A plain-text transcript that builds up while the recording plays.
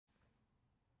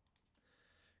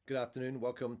Good afternoon.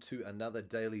 Welcome to another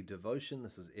daily devotion.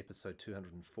 This is episode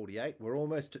 248. We're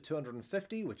almost at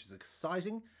 250, which is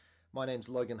exciting. My name's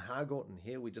Logan Hagoort, and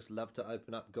here we just love to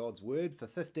open up God's Word for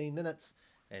 15 minutes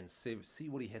and see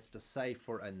what He has to say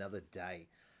for another day.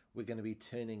 We're going to be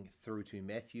turning through to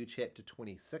Matthew chapter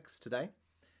 26 today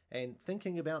and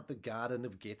thinking about the Garden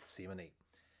of Gethsemane.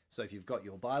 So if you've got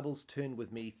your Bibles, turn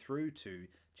with me through to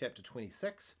chapter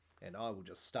 26, and I will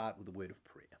just start with a word of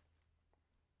prayer.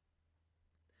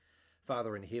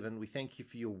 Father in heaven, we thank you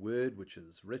for your word, which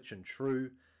is rich and true,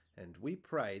 and we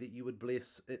pray that you would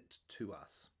bless it to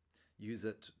us. Use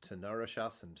it to nourish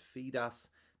us and feed us,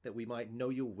 that we might know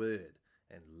your word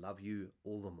and love you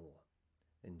all the more.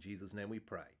 In Jesus' name we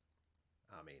pray.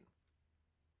 Amen.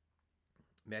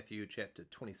 Matthew chapter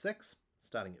 26,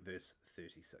 starting at verse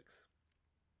 36.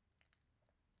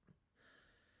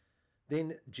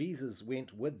 Then Jesus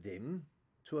went with them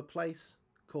to a place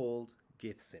called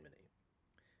Gethsemane.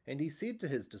 And he said to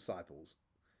his disciples,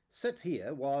 "Sit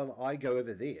here while I go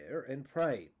over there and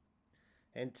pray."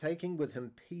 And taking with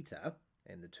him Peter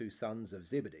and the two sons of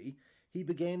Zebedee, he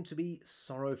began to be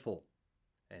sorrowful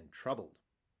and troubled.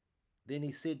 Then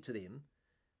he said to them,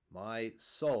 "My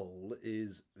soul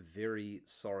is very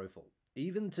sorrowful,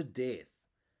 even to death.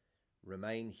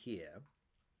 Remain here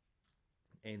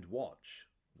and watch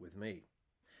with me."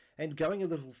 And going a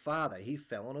little farther, he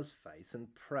fell on his face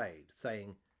and prayed,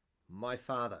 saying, "My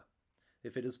Father,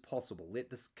 if it is possible, let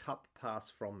this cup pass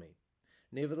from me.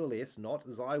 Nevertheless, not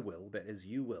as I will, but as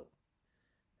you will."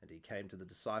 And he came to the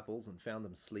disciples and found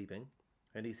them sleeping.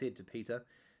 And he said to Peter,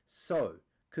 "So,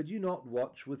 could you not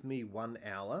watch with me 1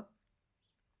 hour?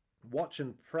 Watch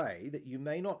and pray that you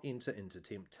may not enter into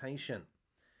temptation.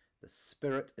 The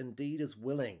spirit indeed is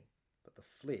willing, but the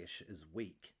flesh is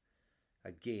weak."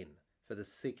 Again, for the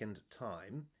second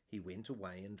time, he went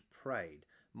away and prayed,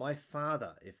 "My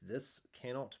Father, if this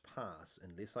cannot pass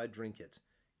unless I drink it,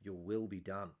 your will be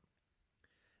done."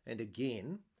 And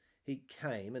again he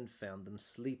came and found them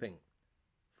sleeping,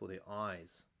 for their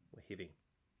eyes were heavy.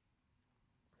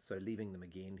 So leaving them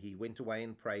again, he went away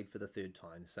and prayed for the third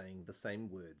time, saying the same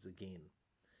words again.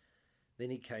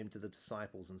 Then he came to the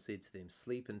disciples and said to them,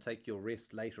 "Sleep and take your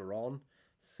rest later on.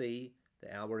 See,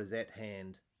 the hour is at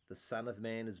hand. The Son of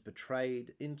Man is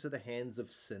betrayed into the hands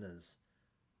of sinners.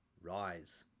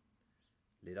 Rise,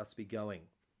 let us be going.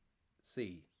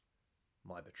 See,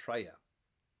 my betrayer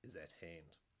is at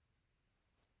hand."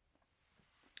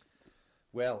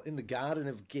 Well, in the Garden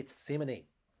of Gethsemane,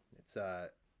 it's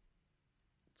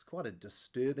quite a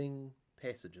disturbing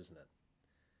passage, isn't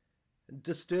it?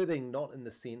 Disturbing not in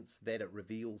the sense that it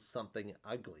reveals something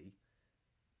ugly,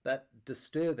 but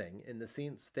disturbing in the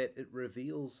sense that it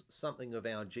reveals something of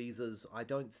our Jesus I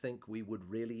don't think we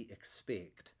would really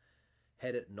expect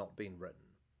had it not been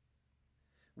written.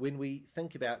 When we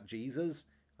think about Jesus,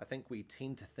 I think we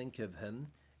tend to think of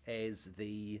him as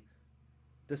the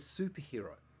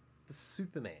superhero, the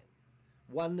Superman,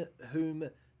 one whom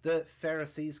the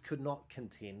Pharisees could not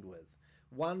contend with,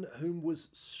 one whom was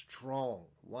strong,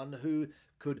 one who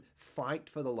could fight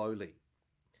for the lowly.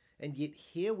 And yet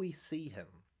here we see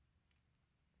him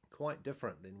quite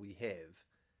different than we have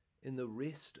in the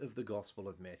rest of the Gospel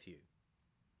of Matthew.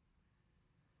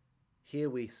 Here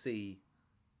we see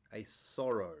a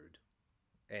sorrowed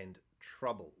and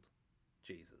troubled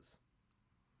Jesus.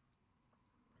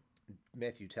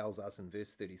 Matthew tells us in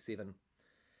verse 37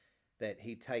 that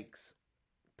he takes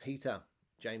Peter,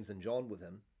 James, and John with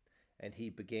him, and he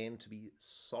began to be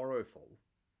sorrowful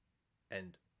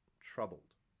and troubled.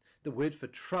 The word for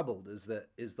troubled is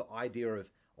the idea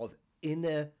of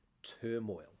inner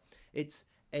turmoil. It's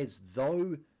as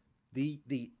though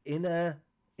the inner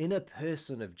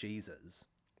person of Jesus,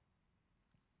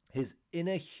 his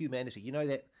inner humanity, you know,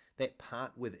 that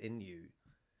part within you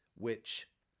which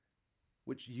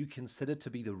you consider to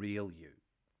be the real you.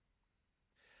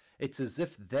 It's as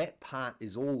if that part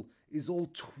is all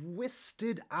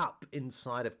twisted up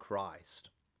inside of Christ.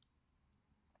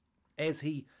 As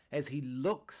he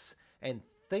looks and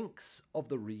thinks of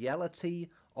the reality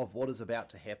of what is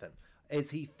about to happen, as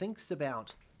he thinks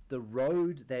about the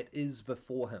road that is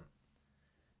before him,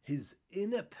 his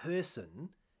inner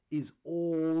person is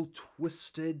all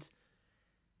twisted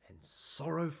and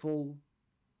sorrowful,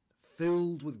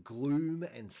 filled with gloom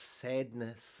and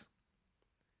sadness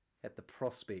at the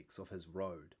prospects of his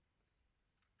road.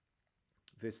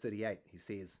 Verse 38, he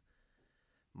says,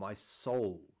 "My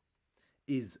soul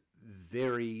is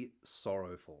very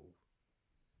sorrowful,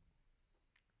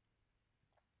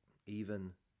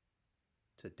 even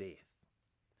to death."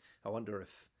 I wonder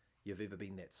if you've ever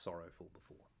been that sorrowful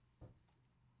before.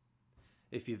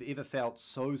 If you've ever felt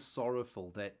so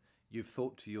sorrowful that you've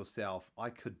thought to yourself, I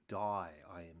could die,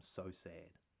 I am so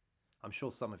sad. I'm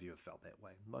sure some of you have felt that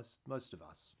way. Most of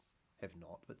us have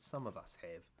not, but some of us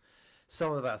have.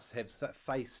 Some of us have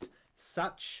faced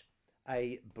such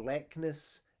a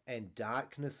blackness and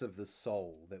darkness of the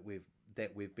soul that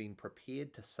we've been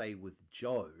prepared to say with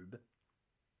Job,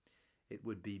 it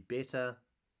would be better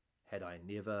had I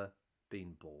never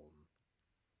been born.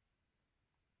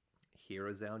 Here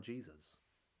is our Jesus.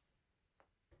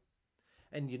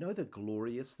 And you know the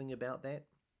glorious thing about that?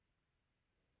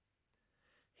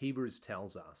 Hebrews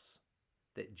tells us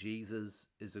that Jesus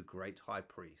is a great high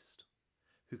priest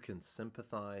who can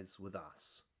sympathize with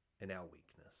us in our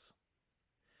weakness.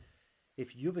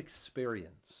 If you've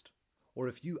experienced, or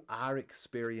if you are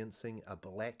experiencing a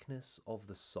blackness of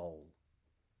the soul,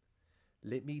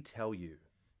 let me tell you,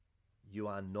 you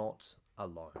are not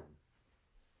alone.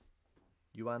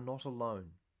 You are not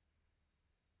alone.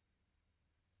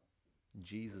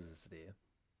 Jesus is there.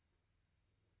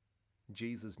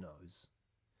 Jesus knows.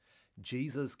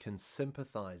 Jesus can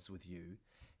sympathize with you.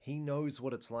 He knows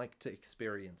what it's like to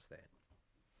experience that.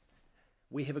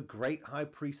 We have a great high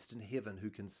priest in heaven who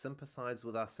can sympathize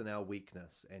with us in our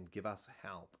weakness and give us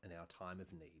help in our time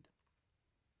of need.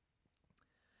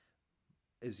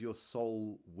 Is your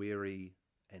soul weary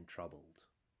and troubled?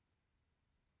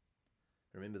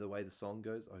 Remember the way the song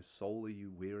goes? Oh, soul, are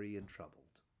you weary and troubled?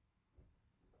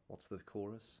 What's the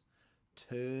chorus?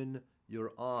 Turn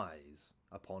your eyes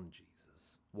upon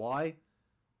Jesus. Why?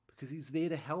 Because he's there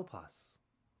to help us.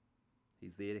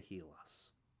 He's there to heal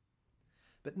us.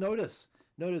 But notice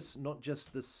not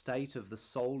just the state of the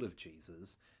soul of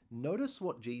Jesus. Notice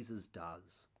what Jesus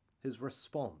does. His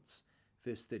response,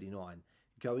 verse 39,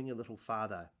 going a little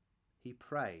farther, he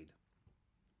prayed.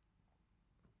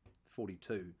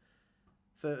 42,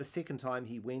 for a second time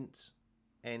he went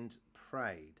and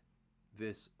prayed.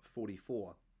 Verse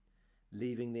 44,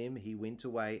 leaving them, he went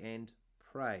away and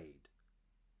prayed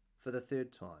for the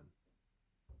third time.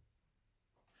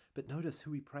 But notice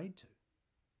who he prayed to.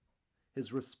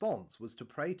 His response was to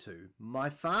pray to my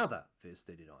Father, verse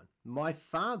 39. My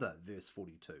Father, verse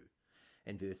 42.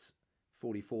 And verse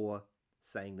 44,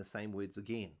 saying the same words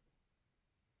again.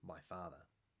 My Father.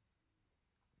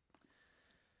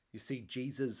 You see,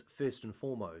 Jesus, first and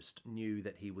foremost, knew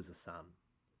that he was a son,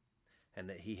 and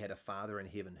that he had a Father in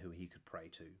heaven who he could pray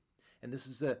to. And this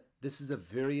is a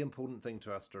very important thing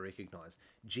to us to recognize.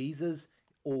 Jesus,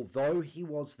 although he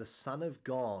was the Son of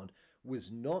God,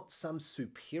 was not some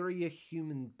superior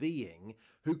human being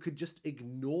who could just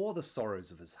ignore the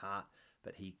sorrows of his heart,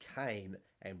 but he came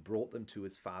and brought them to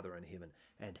his Father in heaven.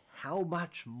 And how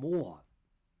much more,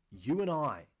 you and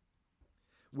I,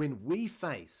 when we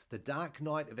face the dark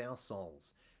night of our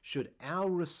souls, should our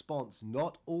response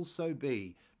not also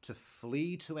be to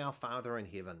flee to our Father in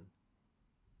heaven?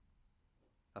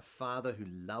 A Father who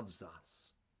loves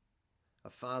us, a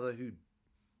Father who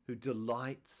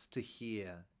delights to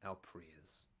hear our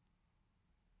prayers.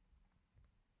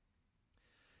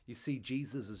 You see,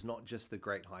 Jesus is not just the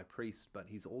great high priest, but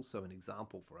he's also an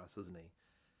example for us, isn't he?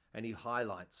 And he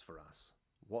highlights for us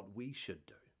what we should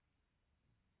do.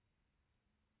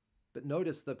 But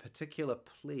notice the particular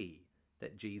plea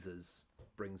that Jesus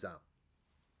brings up.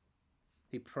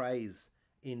 He prays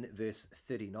in verse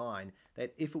 39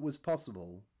 that if it was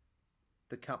possible,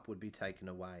 the cup would be taken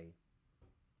away.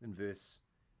 In verse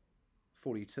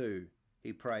 42,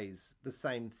 he prays the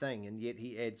same thing, and yet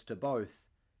he adds to both,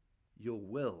 your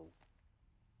will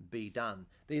be done.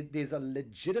 There's a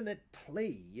legitimate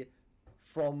plea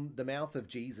from the mouth of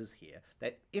Jesus here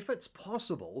that if it's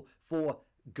possible for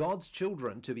God's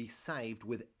children to be saved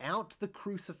without the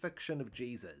crucifixion of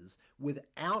Jesus,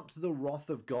 without the wrath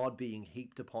of God being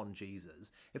heaped upon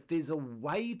Jesus, if there's a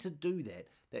way to do that,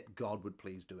 that God would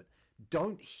please do it.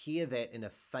 Don't hear that in a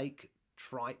fake,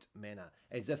 trite manner,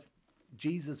 as if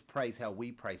Jesus prays how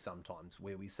we pray sometimes,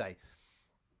 where we say,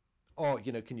 oh,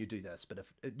 can you do this? But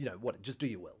if, just do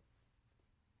your will.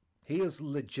 He is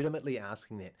legitimately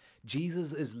asking that.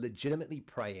 Jesus is legitimately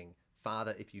praying,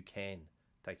 Father, if you can,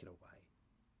 take it away.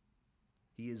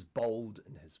 He is bold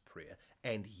in his prayer,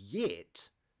 and yet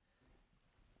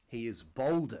he is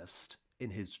boldest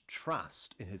in his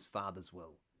trust in his Father's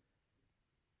will.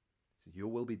 So your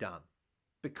will be done.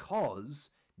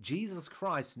 Because Jesus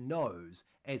Christ knows,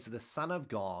 as the Son of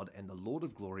God and the Lord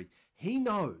of glory, he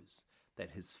knows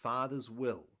that his Father's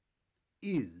will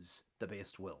is the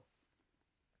best will.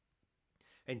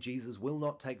 And Jesus will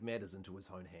not take matters into his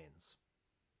own hands.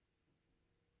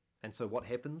 And so what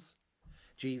happens?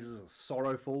 Jesus is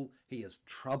sorrowful. He is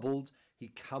troubled. He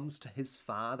comes to his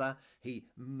Father. He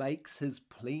makes his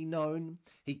plea known.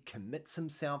 He commits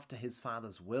himself to his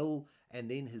Father's will,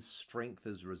 and then his strength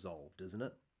is resolved, isn't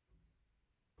it?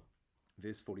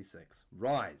 Verse 46,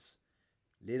 rise,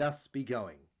 let us be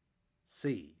going.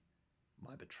 See,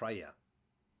 my betrayer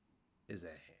is at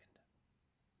hand.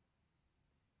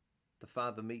 The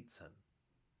Father meets him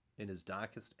in his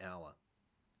darkest hour.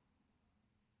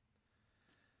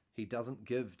 He doesn't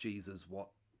give Jesus what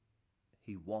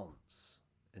he wants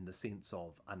in the sense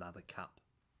of another cup,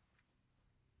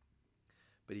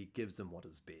 but he gives him what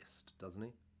is best, doesn't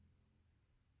he?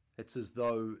 It's as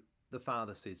though the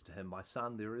Father says to him, my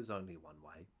son, there is only one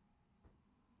way,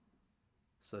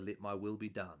 so let my will be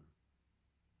done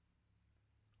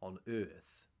on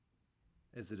earth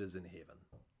as it is in heaven.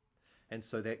 And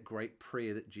so that great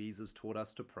prayer that Jesus taught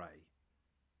us to pray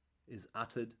is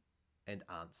uttered and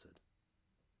answered.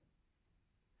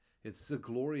 It's a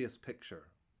glorious picture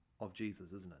of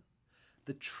Jesus, isn't it?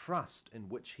 The trust in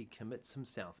which he commits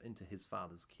himself into his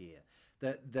Father's care,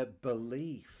 the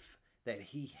belief that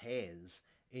he has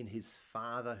in his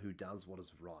Father who does what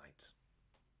is right.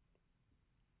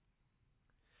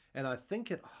 And I think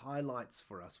it highlights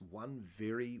for us one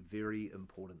very, very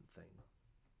important thing.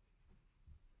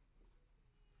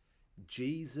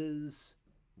 Jesus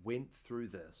went through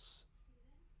this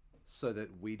so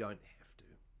that we don't have to.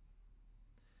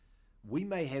 We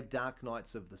may have dark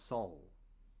nights of the soul,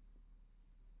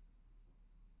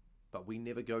 but we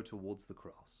never go towards the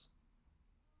cross.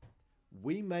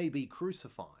 We may be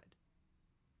crucified,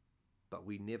 but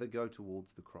we never go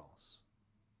towards the cross.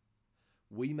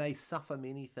 We may suffer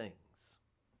many things,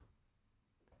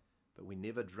 but we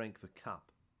never drink the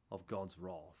cup of God's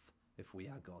wrath if we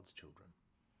are God's children.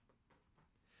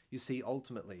 You see,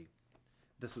 ultimately,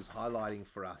 this is highlighting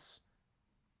for us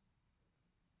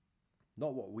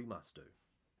not what we must do,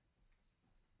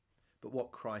 but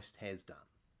what Christ has done.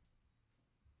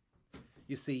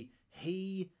 You see,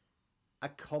 he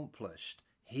accomplished,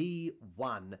 he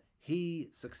won, he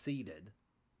succeeded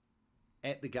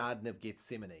at the Garden of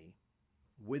Gethsemane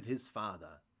with his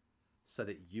Father so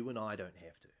that you and I don't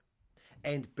have to.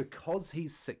 And because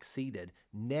he's succeeded,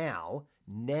 now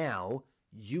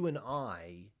you and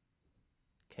I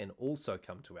can also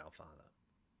come to our Father.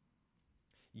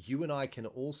 You and I can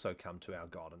also come to our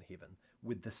God in heaven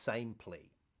with the same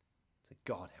plea. Say,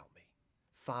 God, help me.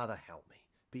 Father, help me.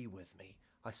 Be with me.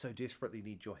 I so desperately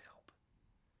need your help.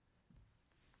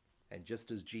 And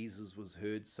just as Jesus was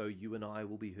heard, so you and I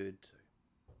will be heard too.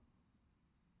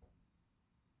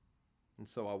 And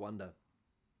so I wonder,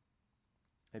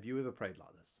 have you ever prayed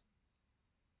like this?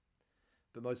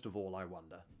 But most of all, I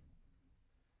wonder,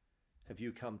 have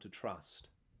you come to trust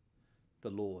the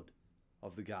Lord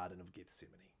of the Garden of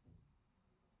Gethsemane?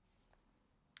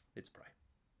 Let's pray.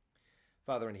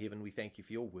 Father in heaven, we thank you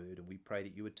for your word, and we pray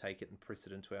that you would take it and press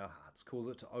it into our hearts, cause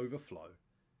it to overflow,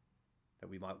 that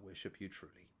we might worship you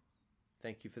truly.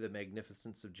 Thank you for the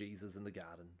magnificence of Jesus in the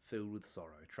garden, filled with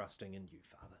sorrow, trusting in you,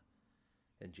 Father.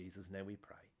 In Jesus' name we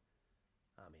pray.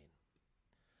 Amen.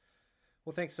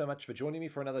 Well, thanks so much for joining me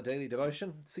for another daily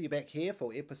devotion. See you back here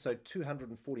for episode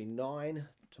 249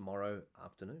 tomorrow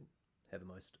afternoon. Have a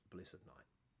most blessed night.